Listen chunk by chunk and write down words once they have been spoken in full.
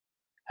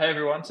Hey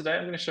everyone, today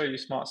I'm going to show you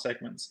smart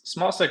segments.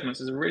 Smart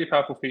segments is a really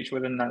powerful feature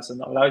within Nansen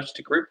that allows you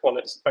to group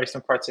wallets based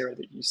on criteria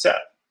that you set.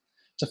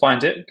 To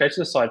find it, go to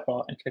the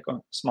sidebar and click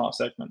on smart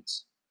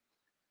segments.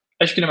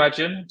 As you can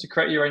imagine, to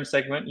create your own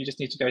segment, you just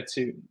need to go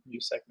to new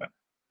segment.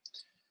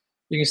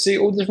 You can see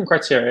all the different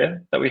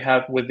criteria that we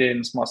have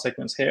within smart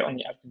segments here on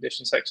the add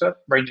condition sector,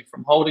 ranging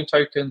from holding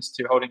tokens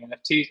to holding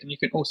NFTs, and you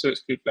can also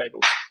exclude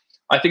labels.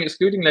 I think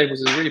excluding labels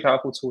is a really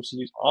powerful tool to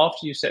use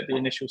after you set the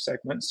initial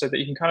segment so that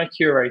you can kind of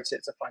curate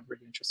it to find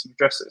really interesting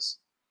addresses.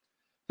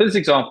 For this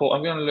example,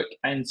 I'm going to look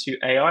into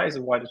AI as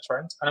a wider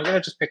trend, and I'm going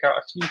to just pick out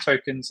a few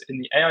tokens in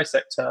the AI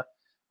sector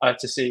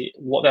to see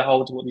what they're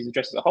holding, what these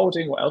addresses are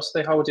holding, what else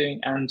they're holding,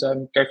 and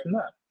go from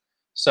there.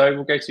 So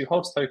we'll go to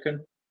holds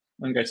token,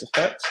 and go to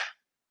FET.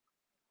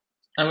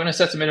 I'm going to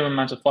set a minimum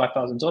amount of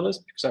 $5,000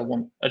 because I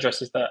want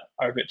addresses that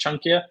are a bit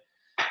chunkier.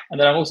 And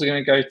then I'm also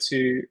going to go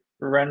to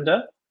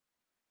render,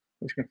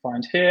 which you can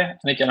find here.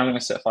 And again, I'm going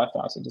to set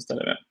 5,000 as the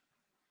limit.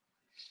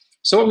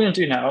 So what we're going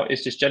to do now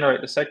is just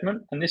generate the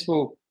segment, and this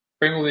will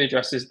bring all the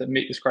addresses that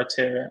meet this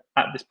criteria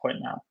at this point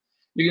now.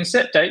 You can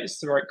set dates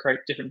to create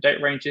different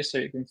date ranges, so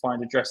you can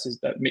find addresses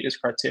that meet this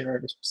criteria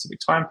over a specific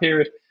time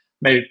period,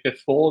 maybe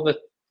before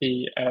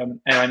the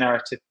AI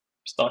narrative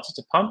started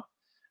to pump.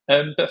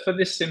 But for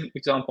this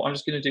example, I'm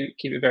just going to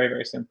keep it very,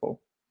 very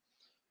simple.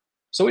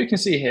 So what you can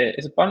see here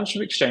is a bunch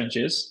of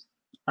exchanges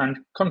and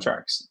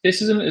contracts.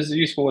 This isn't as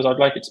useful as I'd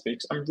like it to be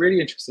because I'm really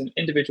interested in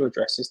individual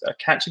addresses that are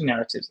catching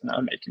narratives and that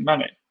are making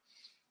money.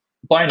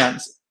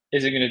 Binance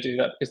isn't going to do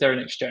that because they're an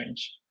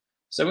exchange.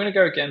 So I'm going to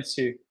go again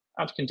to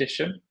add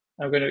condition.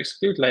 I'm going to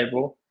exclude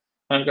label,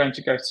 and I'm going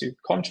to go to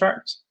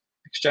contract,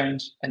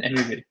 exchange, and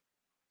MEV.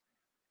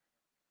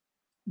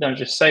 Then I'll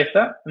just save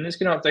that, and it's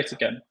going to update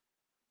again.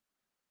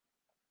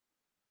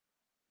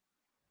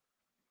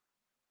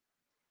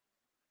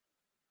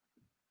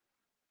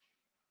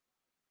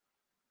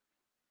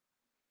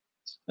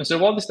 And so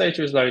while this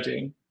data is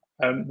loading,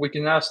 we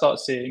can now start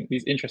seeing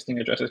these interesting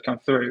addresses come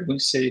through. We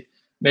see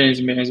millions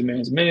and millions and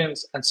millions and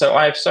millions. And so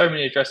I have so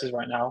many addresses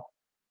right now.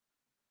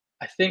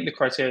 I think the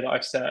criteria that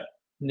I've set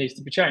needs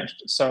to be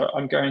changed. So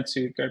I'm going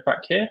to go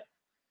back here.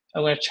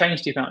 I'm going to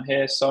change the amount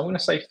here. So I'm going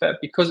to say FET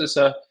because it's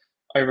over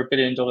 $1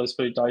 billion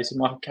fully diluted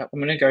market cap. I'm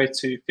going to go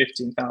to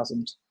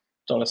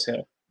 $15,000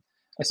 here.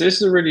 And so this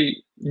is a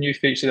really new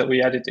feature that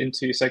we added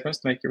into segments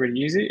to make it really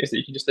easy, is that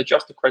you can just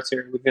adjust the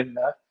criteria within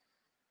there.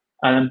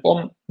 And then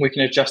boom, we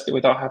can adjust it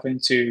without having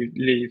to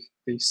leave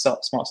the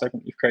smart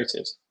segment you've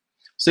created.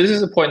 So this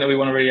is a point that we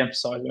want to really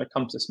emphasize when it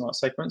comes to smart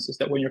segments, is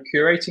that when you're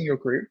curating your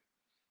group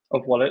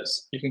of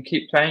wallets, you can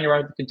keep playing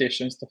around with the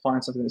conditions to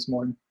find something that's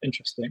more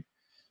interesting.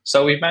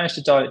 So we've managed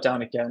to dial it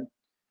down again, and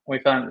we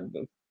found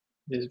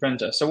this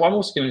render. So what I'm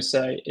also going to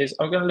say is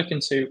I'm going to look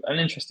into an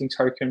interesting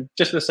token,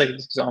 just for the sake of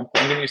this example.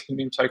 I'm going to use the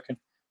meme token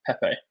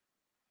Pepe. And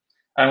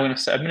I'm going to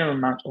set a minimum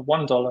amount of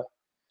 $1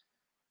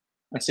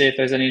 and see if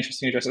there's any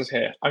interesting addresses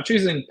here. I'm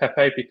choosing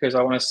Pepe because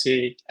I want to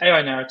see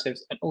AI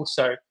narratives and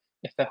also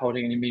if they're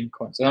holding any meme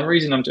coins. And the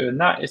reason I'm doing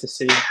that is to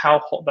see how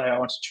hot they are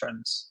onto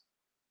trends.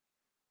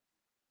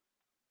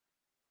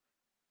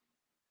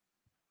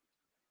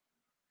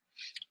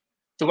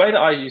 The way that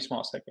I use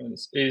smart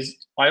segments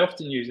is I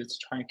often use it to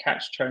try and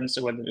catch trends.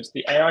 So whether it's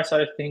the AI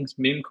side of things,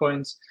 meme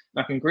coins,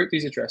 I can group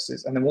these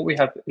addresses. And then what we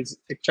have is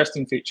an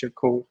interesting feature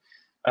called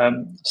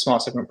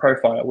Smart Segment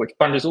Profiler, which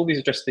bundles all these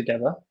addresses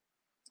together.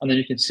 And then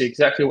you can see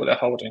exactly what they're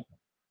holding.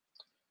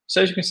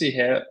 So as you can see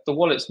here, the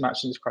wallets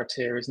matching this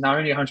criteria is now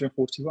only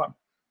 141.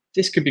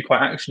 This could be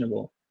quite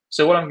actionable.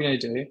 So what I'm going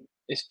to do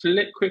is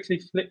quickly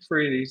flick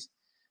through these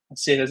and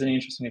see if there's any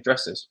interesting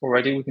addresses.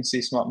 Already we can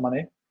see smart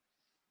money,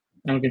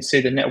 and we can see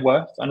the net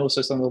worth and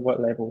also some of the work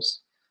labels.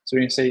 So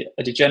we can see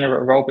a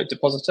degenerate rollbit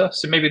depositor.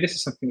 So maybe this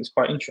is something that's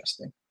quite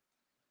interesting.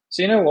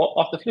 So you know what,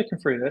 after flicking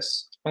through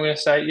this, I'm going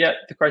to say, yeah,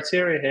 the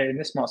criteria here in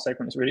this smart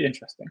segment is really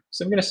interesting.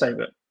 So I'm going to save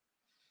it.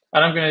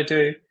 And I'm going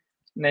to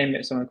name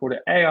it, so I'm going to call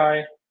it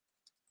AI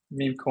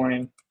meme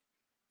coin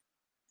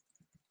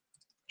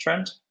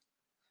trend.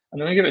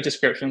 And I'm going to give it a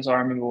description so I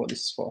remember what this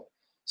is for.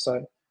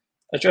 So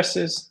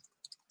addresses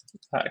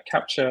that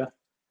capture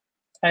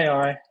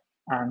AI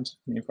and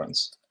meme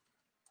coins.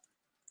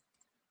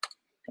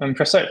 And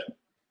press save.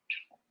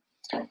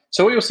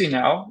 So what you'll see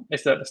now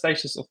is that the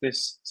status of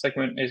this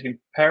segment is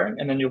preparing,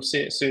 and then you'll see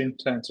it soon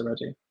turn to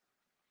ready.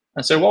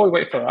 And so while we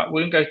wait for that,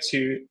 we're going to go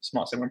to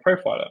Smart Segment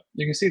Profiler.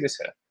 You can see this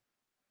here.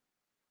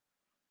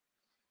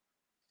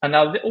 And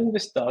now all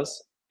this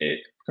does,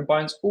 it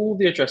combines all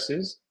the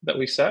addresses that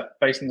we set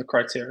based on the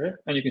criteria,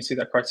 and you can see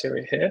that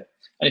criteria here.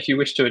 And if you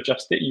wish to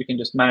adjust it, you can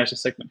just manage the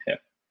segment here.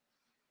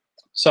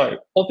 So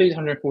of these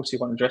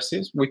 141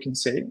 addresses, we can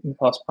see in the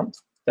past month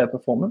their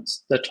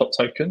performance, their top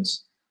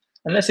tokens,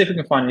 and let's see if we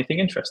can find anything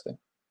interesting.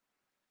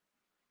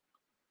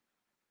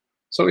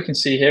 So what we can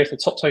see here is the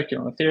top token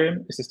on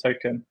Ethereum is this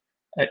token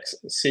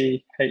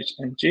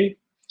XCHNG.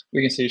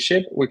 We can see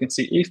SHIB, we can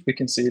see ETH, we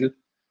can see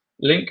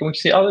Link, and we can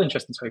see other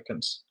interesting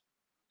tokens.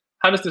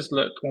 How does this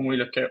look when we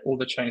look at all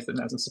the chains that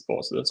Nansen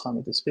supports at the time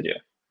of this video?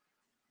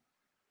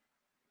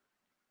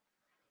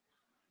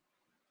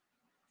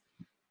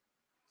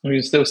 And we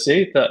can still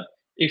see that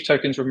ETH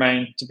tokens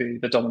remain to be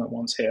the dominant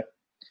ones here.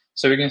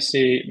 So we can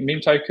see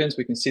meme tokens,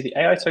 we can see the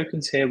AI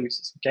tokens here, we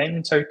see some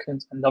gaming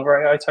tokens,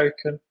 another AI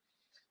token.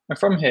 And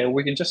from here,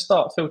 we can just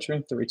start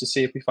filtering through to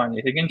see if we find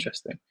anything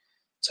interesting.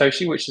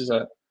 Toshi, which is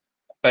a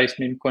base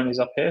meme coin, is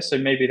up here. So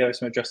maybe there are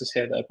some addresses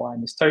here that are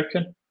buying this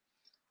token.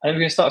 And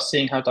we can start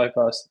seeing how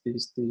diverse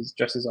these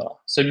addresses are.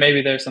 So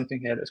maybe there's something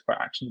here that's quite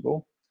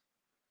actionable.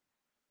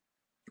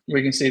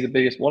 We can see the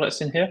biggest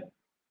wallets in here.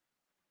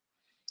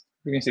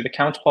 We can see the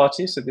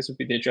counterparties. So this would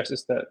be the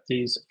addresses that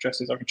these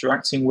addresses are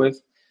interacting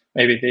with.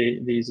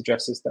 Maybe these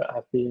addresses that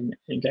have been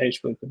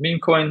engaged with the meme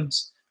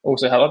coins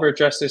also have other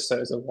addresses. So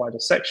there's a wider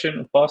section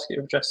of basket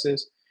of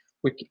addresses.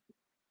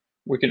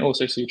 We can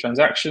also see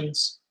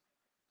transactions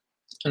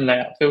and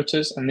layout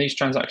filters. And these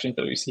transactions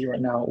that we see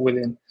right now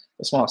within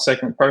the smart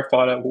segment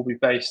profiler will be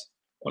based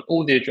on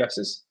all the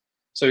addresses.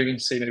 So we can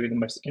see maybe the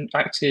most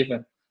active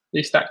and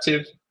least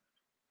active.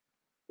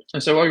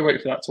 And so while we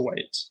wait for that to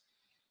wait,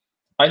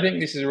 I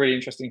think this is a really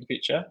interesting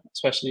feature,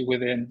 especially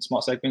within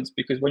smart segments,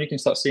 because when you can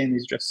start seeing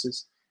these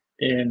addresses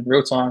in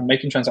real time,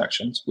 making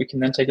transactions, we can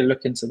then take a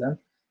look into them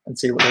and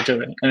see what they're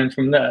doing. And then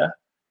from there,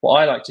 what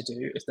I like to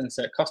do is then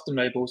set custom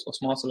labels or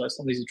smart alerts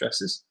on these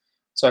addresses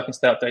so I can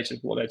stay updated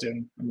with what they're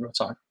doing in real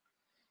time.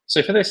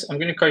 So for this, I'm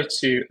going to go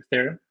to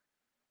Ethereum.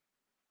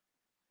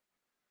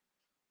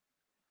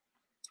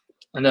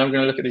 And then I'm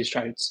going to look at these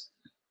trades.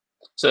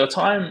 So at the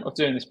time of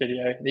doing this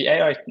video, the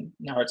AI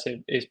narrative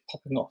is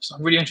popping off. So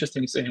I'm really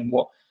interested in seeing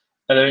are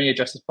there any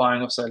addresses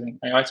buying or selling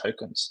AI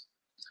tokens.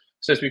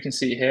 So as we can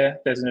see here,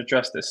 there's an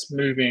address that's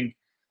moving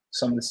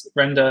some of this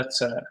render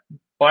to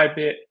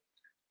Bybit.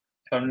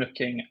 If I'm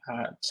looking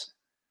at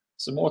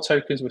some more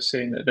tokens, we're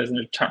seeing that there's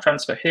a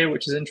transfer here,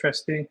 which is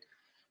interesting.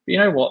 But you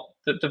know what?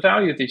 The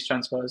value of these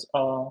transfers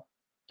are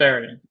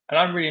varying. And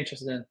I'm really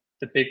interested in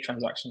the big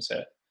transactions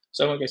here.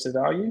 So I'm going to go to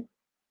value,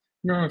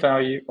 minimum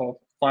value of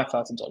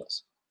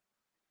 $5,000.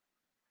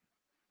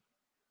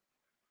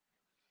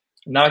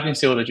 Now I can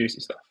see all the juicy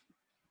stuff.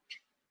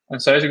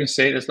 And so as you can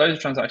see, there's loads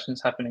of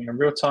transactions happening in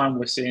real time.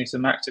 We're seeing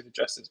some active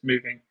addresses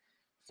moving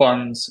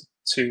funds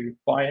to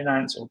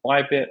Binance or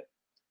Bybit.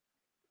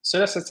 So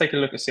let's take a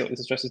look and see what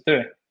this address is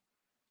doing.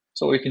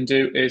 So what we can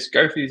do is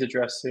go through these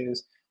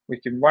addresses. We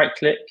can right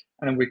click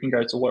and then we can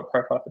go to wallet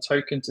profile for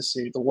token to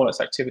see the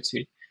wallet's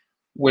activity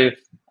with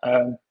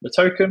the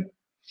token.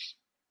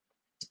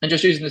 And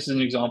just using this as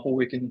an example,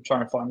 we can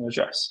try and find the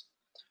address.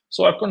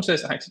 So I've gone to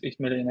this active ETH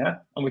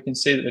millionaire, and we can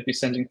see that they'd be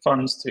sending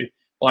funds to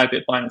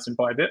Bybit, Binance, and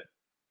Bybit.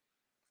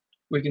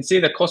 We can see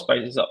their cost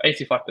base is up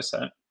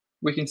 85%.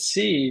 We can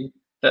see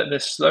that they're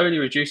slowly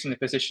reducing the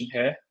position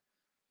here.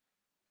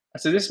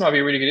 And so this might be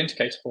a really good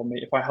indicator for me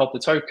if I hold the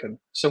token.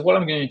 So what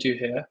I'm going to do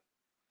here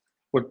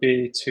would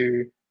be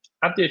to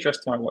add the address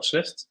to my watch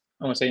list.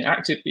 I'm going to say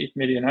active ETH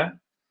millionaire.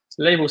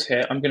 Labels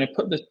here, I'm going to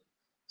put the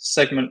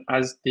segment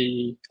as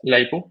the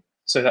label.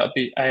 So that would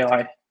be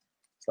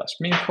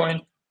AI/meme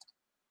coin.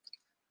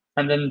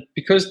 And then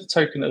because the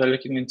token that they're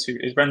looking into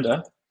is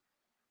render,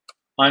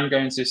 I'm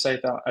going to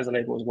save that as a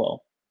label as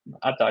well.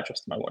 Add that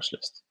address to my watch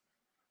list.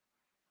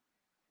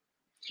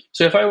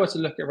 So if I were to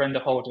look at render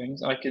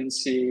holdings, I can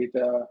see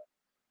the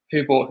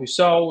who bought, who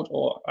sold,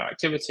 or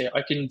activity.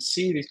 I can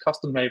see these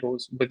custom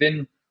labels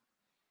within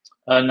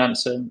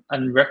Nansen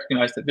and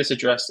recognize that this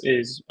address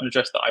is an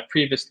address that I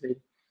previously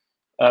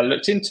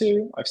looked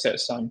into. I've set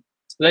some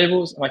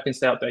labels and I can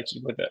stay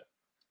updated with it.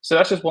 So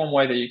that's just one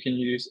way that you can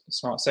use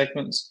smart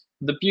segments.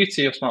 The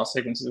beauty of smart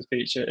segments as a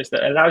feature is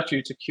that it allows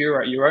you to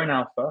curate your own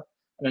alpha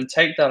and then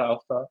take that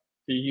alpha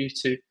for you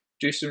to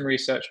do some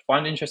research,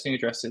 find interesting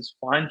addresses,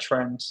 find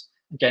trends,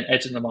 and get an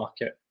edge in the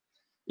market.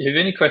 If you have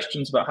any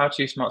questions about how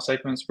to use smart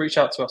segments, reach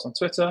out to us on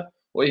Twitter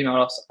or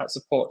email us at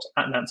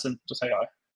support@nansen.ai.